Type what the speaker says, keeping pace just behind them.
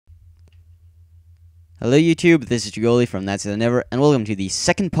Hello YouTube, this is Drugoli from That's the Never, and welcome to the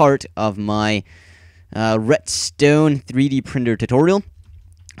second part of my redstone 3D printer tutorial.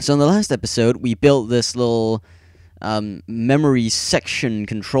 So in the last episode, we built this little memory section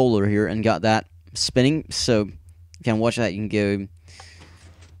controller here and got that spinning. So if you can watch that, you can go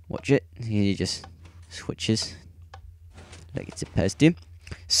watch it. It just switches like it's supposed to.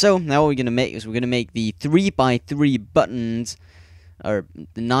 So now what we're gonna make is we're gonna make the 3x3 buttons, or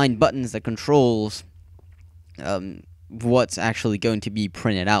the 9 buttons that controls what's actually going to be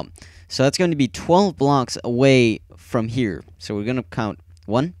printed out. So that's going to be 12 blocks away from here. So we're going to count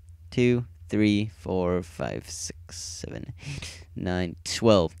 1, 2, 3, 4, 5, 6, 7, 8, 9,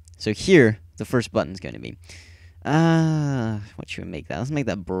 12. So here, the first button is going to be. What should we make that? Let's make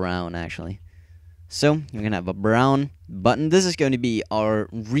that brown, actually. So we're going to have a brown button. This is going to be our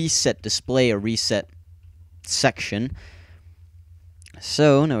reset display, or reset section.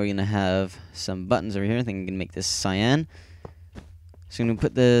 So now we're going to have some buttons over here. I think I'm going to make this cyan. So I'm going to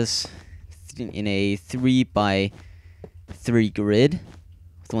put this in a 3x3 grid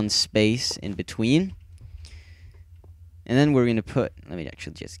with one space in between. And then we're going to put, let me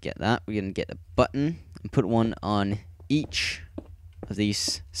actually just get that. We're going to get a button and put one on each of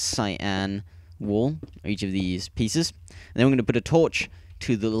these cyan wool, or each of these pieces. And then we're going to put a torch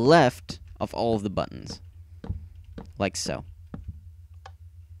to the left of all of the buttons, like so.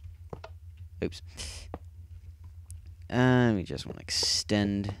 Oops. And we just want to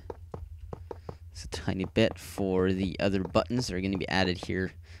extend this a tiny bit for the other buttons that are going to be added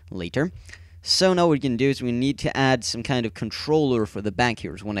here later. So now what we're going to do is we need to add some kind of controller for the back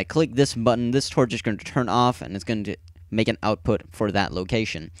here. So when I click this button, this torch is going to turn off, and it's going to make an output for that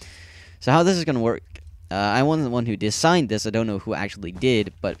location. So how this is going to work, I wasn't the one who designed this. I don't know who actually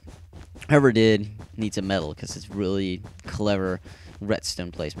did, but whoever did needs a medal because it's really clever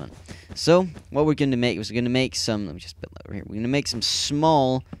redstone placement. So what we're going to make is we're going to make some, let me just build that over here. We're going to make some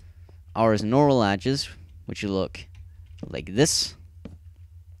small horizontal latches, which will look like this.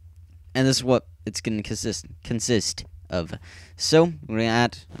 And this is what it's going to consist of. So we're going to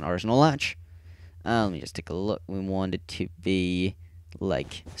add an horizontal latch. Let me just take a look. We want it to be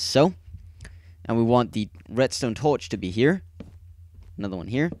like so. And we want the redstone torch to be here. Another one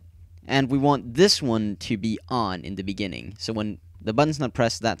here. And we want this one to be on in the beginning. So when the button's not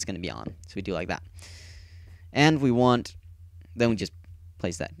pressed, that's going to be on. So we do like that. And we want, then we just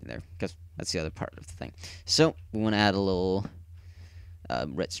place that in there, because that's the other part of the thing. So we want to add a little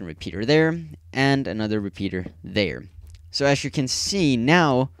redstone repeater there, and another repeater there. So as you can see,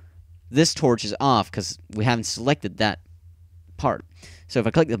 now this torch is off, because we haven't selected that part. So if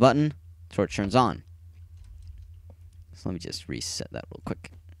I click the button, torch turns on. So let me just reset that real quick.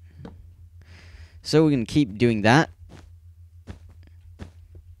 So we're going to keep doing that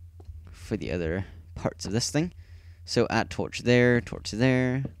for the other parts of this thing. So add torch there,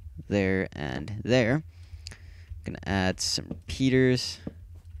 there, and there. I'm going to add some repeaters,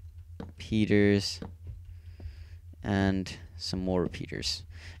 and some more repeaters.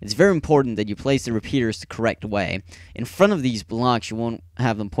 It's very important that you place the repeaters the correct way. In front of these blocks, you won't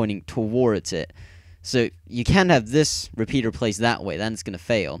have them pointing towards it. So you can't have this repeater placed that way, then it's going to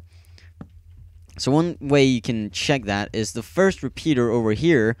fail. So one way you can check that is the first repeater over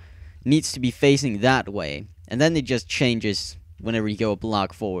here needs to be facing that way, and then it just changes whenever you go a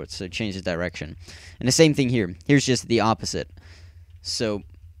block forward, so it changes direction. And the same thing here. Here's just the opposite. So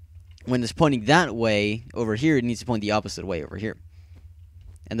when it's pointing that way over here, it needs to point the opposite way over here.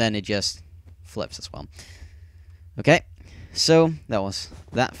 And then it just flips as well. Okay, so that was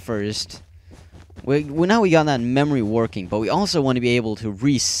that first. Now we got that memory working, but we also want to be able to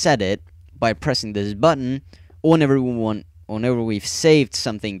reset it by pressing this button whenever we've saved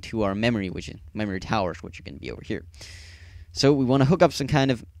something to our memory, which is memory towers, which are going to be over here. So we want to hook up some kind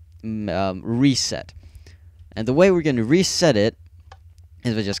of reset. And the way we're going to reset it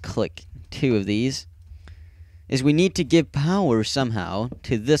is we just click 2 of these. Is we need to give power somehow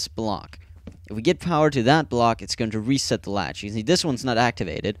to this block. If we give power to that block, it's going to reset the latch. You see, this one's not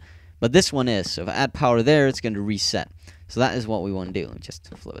activated, but this one is. So if I add power there, it's going to reset. So that is what we want to do. Let me just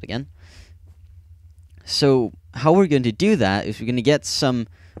flip it again. So how we're going to do that is we're going to get some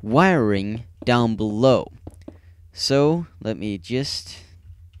wiring down below. So I'm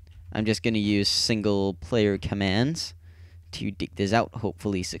just going to use single player commands to dig this out,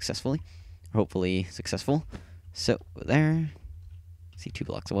 hopefully successful. So there, see 2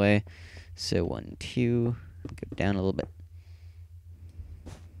 blocks away. So 1, 2, go down a little bit.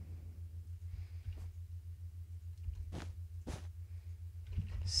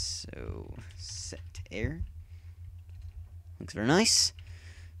 So set air. Looks very nice.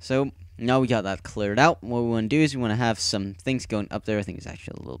 So now we got that cleared out. What we want to do is we want to have some things going up there. I think it's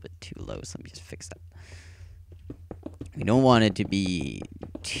actually a little bit too low, so let me just fix that. We don't want it to be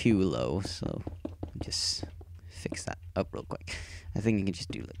too low, so just fix that up real quick. I think you can just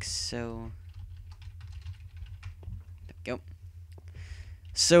do like so. There we go.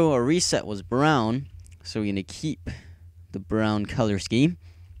 So our reset was brown, so we're going to keep the brown color scheme.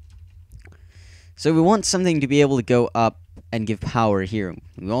 So we want something to be able to go up and give power here.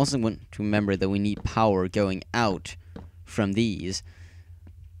 We also want to remember that we need power going out from these.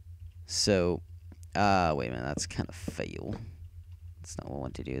 So, wait a minute, that's kind of fail. That's not what I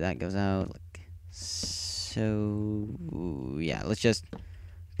want to do. That goes out like so. Yeah, let's just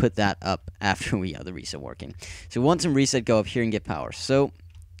put that up after we got the reset working. So we want some reset go up here and get power. So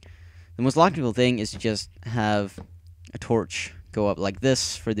the most logical thing is to just have a torch go up like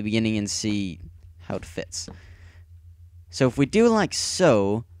this for the beginning and see how it fits. So if we do like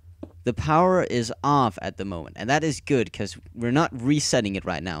so, the power is off at the moment, and that is good because we're not resetting it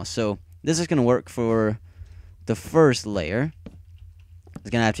right now. So this is going to work for the first layer. It's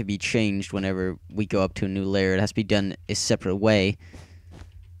going to have to be changed whenever we go up to a new layer. It has to be done a separate way.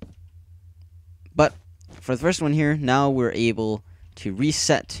 But for the first one here, now we're able to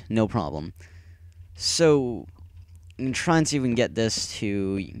reset, no problem. So we can try and see if we can get this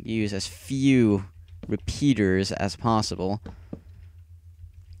to use as few repeaters as possible.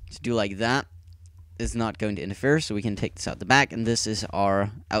 To do like that is not going to interfere, so we can take this out the back, and this is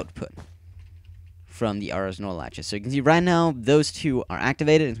our output from the RS0 latches. So you can see right now those two are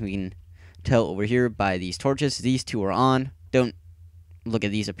activated, and we can tell over here by these torches. These two are on. Don't look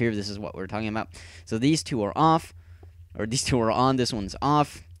at these up here. This is what we're talking about. So these two are off, or these two are on. This one's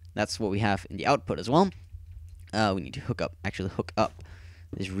off. That's what we have in the output as well. We need to actually hook up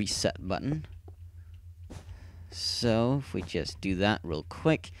this reset button. So if we just do that real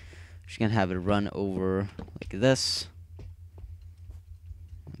quick, we're just gonna have it run over like this.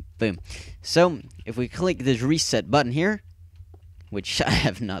 Boom. So if we click this reset button here, which I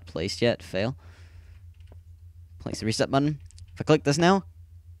have not placed yet, fail. Place the reset button. If I click this now,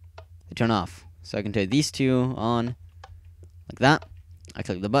 they turn off. So I can turn these two on like that. I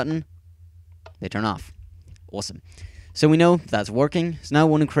click the button, they turn off. Awesome. So we know that's working. So now I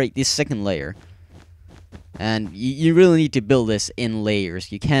want to create this second layer. And you really need to build this in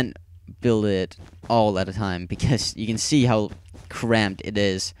layers. You can't build it all at a time because you can see how cramped it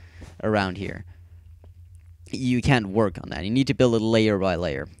is around here. You can't work on that. You need to build it layer by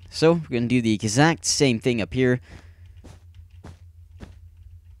layer. So we're going to do the exact same thing up here.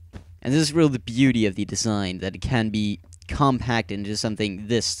 And this is really the beauty of the design, that it can be compacted into something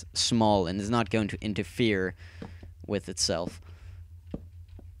this small and is not going to interfere with itself.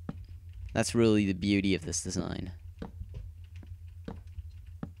 That's really the beauty of this design.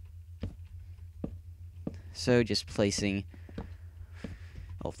 So just placing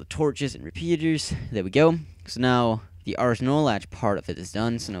all of the torches and repeaters. There we go. So now the RS0 latch part of it is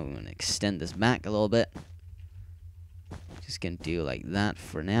done. So now we're going to extend this back a little bit. Just going to do like that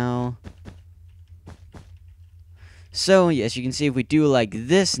for now. So, as you can see, if we do like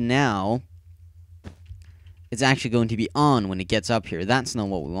this now, it's actually going to be on when it gets up here. That's not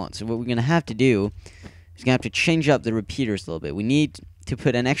what we want. So what we're going to have to do is going to have to change up the repeaters a little bit. We need to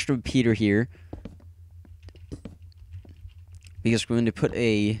put an extra repeater here, because we're going to put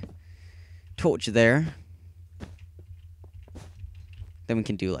a torch there. Then we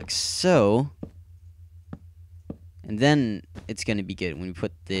can do like so. And then it's going to be good when we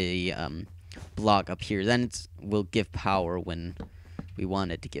put the block up here. Then it will give power when we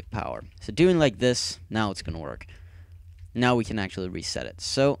want it to give power. So doing like this, now it's going to work. Now we can actually reset it.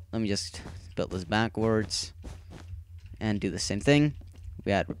 So let me just build this backwards and do the same thing.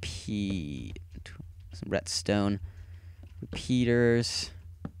 We add some redstone, repeaters,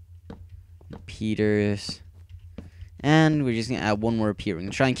 and we're just going to add one more repeater. We're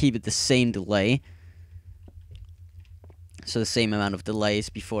going to try and keep it the same delay. So the same amount of delays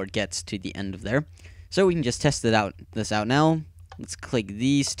before it gets to the end of there. So we can just test this out now. Let's click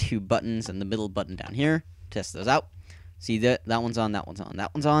these two buttons and the middle button down here. Test those out. See that one's on, that one's on,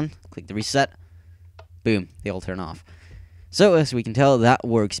 that one's on. Click the reset. Boom, they all turn off. So as we can tell, that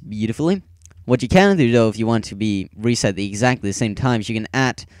works beautifully. What you can do though, if you want to be reset at exactly the same times, you can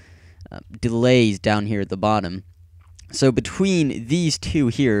add delays down here at the bottom. So between these two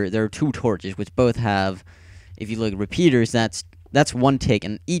here, there are two torches which both have, if you look at repeaters, that's 1 tick,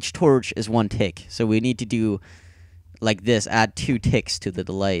 and each torch is 1 tick. So we need to do like this, add 2 ticks to the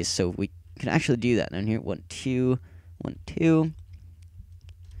delays. So we can actually do that down here. 1, 2, 1, 2.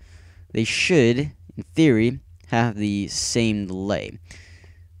 They should, in theory, have the same delay.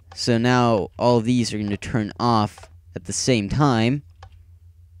 So now all of these are going to turn off at the same time.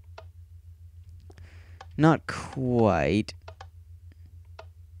 Not quite.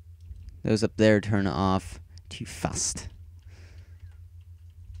 Those up there turn off too fast.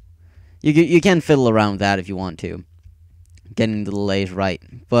 You can fiddle around with that if you want to, getting the delays right,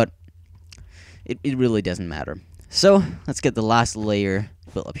 but it really doesn't matter. So let's get the last layer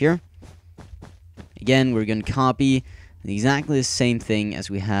built up here. Again, we're going to copy exactly the same thing as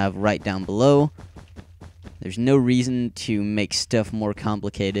we have right down below. There's no reason to make stuff more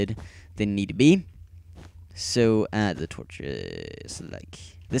complicated than need to be. So add the torches like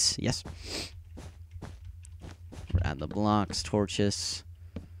this, yes. We'll add the blocks, torches,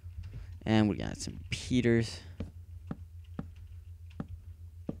 and we're gonna add some repeaters.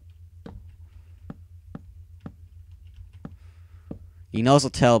 You can also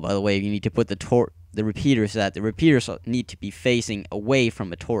tell, by the way, you need to put the repeaters, that the repeaters need to be facing away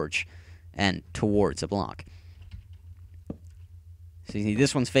from a torch and towards a block. So you see,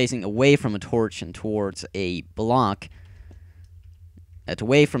 this one's facing away from a torch and towards a block.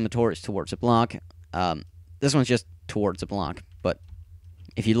 Away from the torch towards a block. This one's just towards a block, but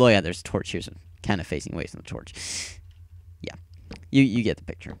if you look at it, there's a torch here, so kind of facing away from the torch. Yeah, you get the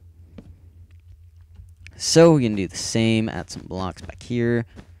picture. So we're going to do the same, add some blocks back here.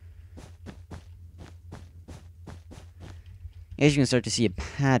 As you can start to see a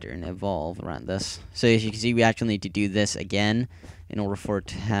pattern evolve around this. So as you can see, we actually need to do this again in order for it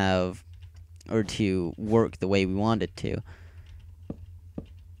to have, or to work the way we want it to.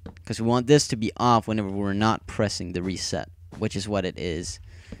 Because we want this to be off whenever we're not pressing the reset, which is what it is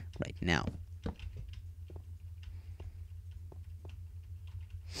right now.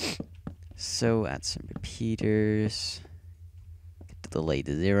 So add some repeaters, get the delay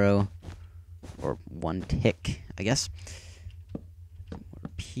to 0, or 1 tick, I guess.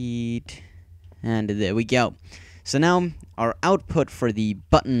 Repeat, and there we go. So now our output for the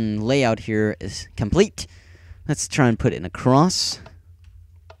button layout here is complete. Let's try and put it in a cross,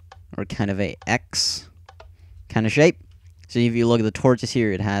 or kind of a X kind of shape. So if you look at the torches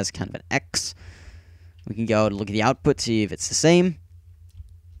here, it has kind of an X. We can go and look at the output, see if it's the same.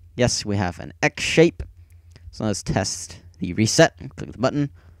 Yes, we have an X shape. So let's test the reset. Click the button.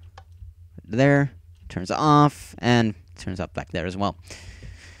 There. Turns off. And turns off back there as well.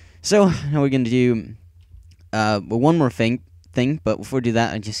 So now we're going to do one more thing. But before we do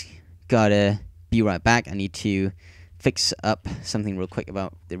that, I just gotta be right back. I need to fix up something real quick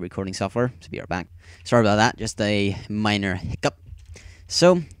about the recording software. So be right back. Sorry about that. Just a minor hiccup.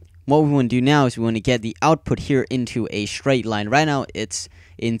 So what we want to do now is we want to get the output here into a straight line. Right now it's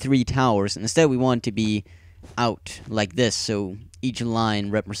in 3 towers. And instead we want it to be out like this. So each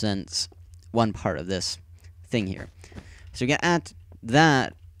line represents one part of this thing here. So we get at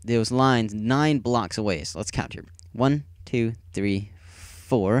those lines 9 blocks away. So let's count here. 1, 2, 3,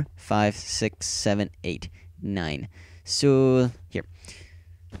 4, 5, 6, 7, 8, 9. So here.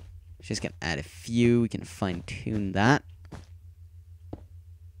 Just gonna add a few. We can fine tune that.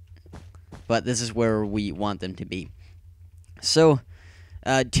 But this is where we want them to be. So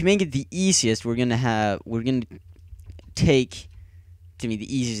to make it the easiest, we're gonna take, to make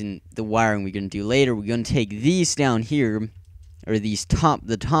the easiest in the wiring we're gonna do later, we're gonna take these down here, or the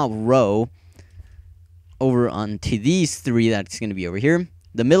top row, over onto these 3 that's gonna be over here.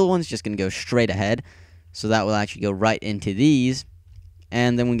 The middle one's just gonna go straight ahead, so that will actually go right into these,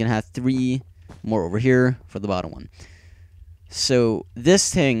 and then we're gonna have 3 more over here for the bottom one. So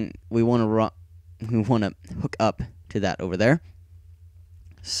this thing we wanna hook up to that over there.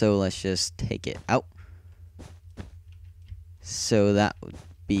 So let's just take it out. So that would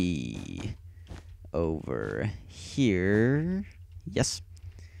be over here. Yes.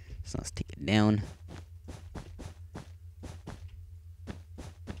 So let's take it down.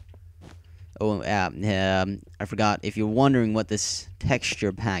 Oh, I forgot. If you're wondering what this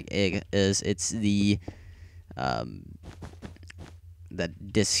texture pack is, it's the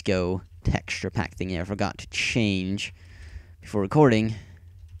that disco texture pack thing. I forgot to change before recording,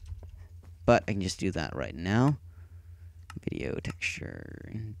 but I can just do that right now. Video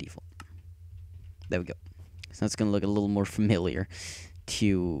texture default. There we go. So that's going to look a little more familiar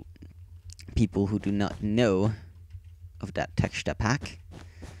to people who do not know of that texture pack.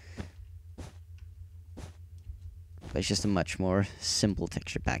 But it's just a much more simple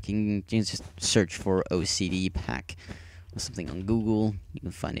texture pack. You can just search for OCD pack or something on Google. You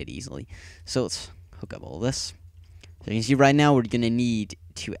can find it easily. So let's hook up all this. So you can see right now we're going to need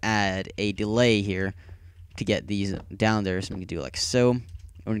to add a delay here to get these down there. So we can do like so.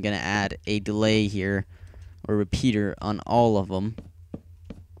 We're going to add a delay here, or repeater on all of them.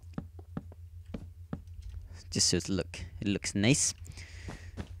 just so it looks nice.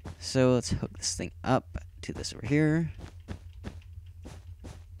 So let's hook this thing up to this over here.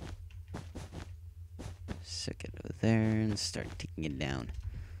 Stick it over there and start taking it down.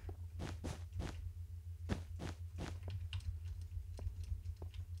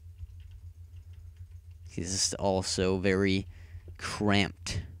 This is also very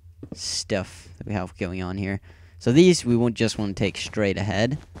cramped stuff that we have going on here. So these we won't just want to take straight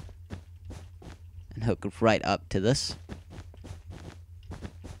ahead and hook right up to this.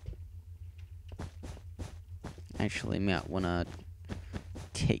 Actually, I might want to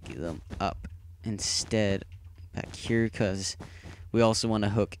take them up instead back here, because we also want to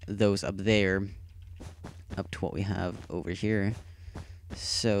hook those up there up to what we have over here.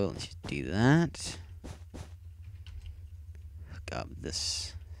 So let's just do that. Hook up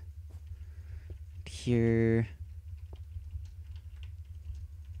this here.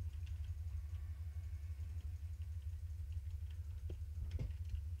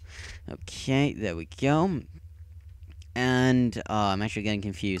 Okay, there we go. And I'm actually getting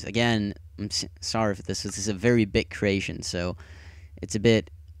confused. Again, I'm sorry for this. This is a very big creation, so it's a bit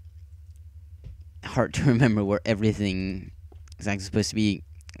hard to remember where everything is actually supposed to be.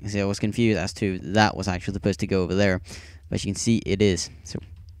 See, I was confused as to that was actually supposed to go over there, but as you can see, it is. So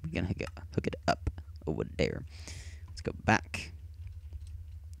we're gonna hook it up over there. Let's go back.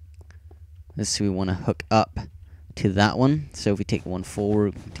 This we want to hook up to that one. So if we take one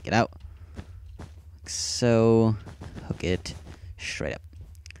forward, we take it out. Like so, hook it straight up.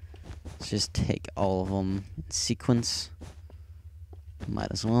 Let's just take all of them in sequence.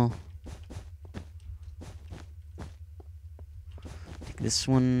 Might as well. Take this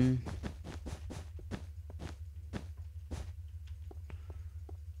one.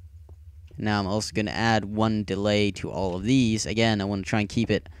 Now I'm also going to add one delay to all of these. Again, I want to try and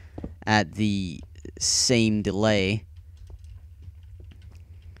keep it at the same delay,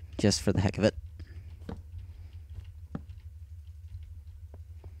 just for the heck of it.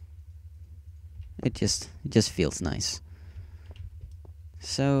 It just feels nice.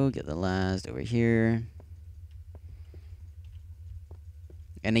 So get the last over here.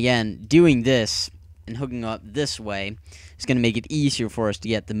 And again, doing this and hooking up this way is going to make it easier for us to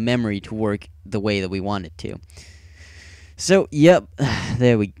get the memory to work the way that we want it to. So, yep,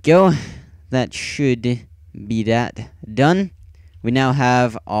 there we go. That should be that done. We now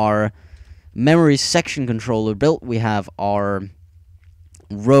have our memory section controller built. We have our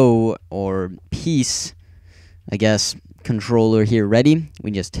row or piece, I guess, controller here ready.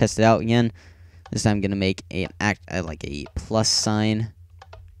 We just test it out again. This time I'm going to make like a plus sign.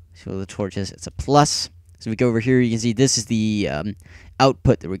 So the torches, it's a plus. So if we go over here, you can see this is the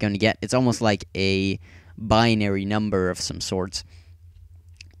output that we're going to get. It's almost like a binary number of some sorts.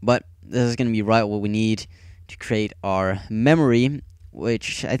 But this is going to be right what we need to create our memory,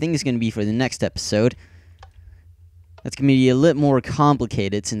 which I think is going to be for the next episode. That's going to be a little more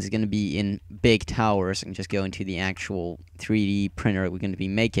complicated since it's going to be in big towers and just go into the actual 3D printer we're going to be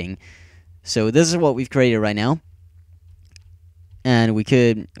making. So this is what we've created right now. And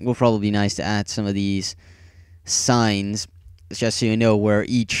will probably be nice to add some of these signs, just so you know where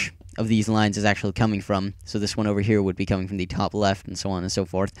each of these lines is actually coming from. So this one over here would be coming from the top left and so on and so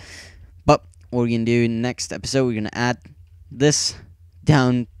forth. But what we're going to do next episode, we're going to add this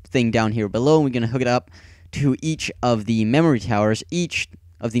thing down here below, and we're going to hook it up to each of the memory towers. Each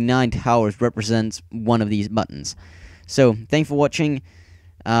of the 9 towers represents one of these buttons. So thanks for watching.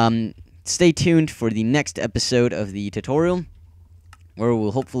 Stay tuned for the next episode of the tutorial, where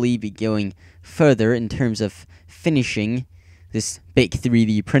we'll hopefully be going further in terms of finishing this big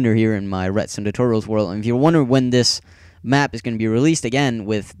 3D printer here in my redstone tutorials world. And if you're wondering when this map is going to be released again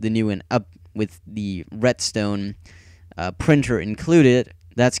with the new and up with the redstone printer included,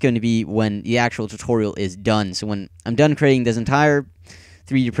 that's going to be when the actual tutorial is done. So when I'm done creating this entire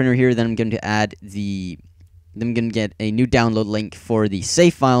 3D printer here, then I'm going to add I'm going to get a new download link for the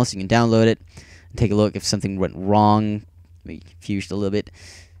save file, so you can download it and take a look if something went wrong. Maybe confused a little bit.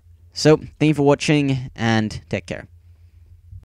 So, thank you for watching, and take care.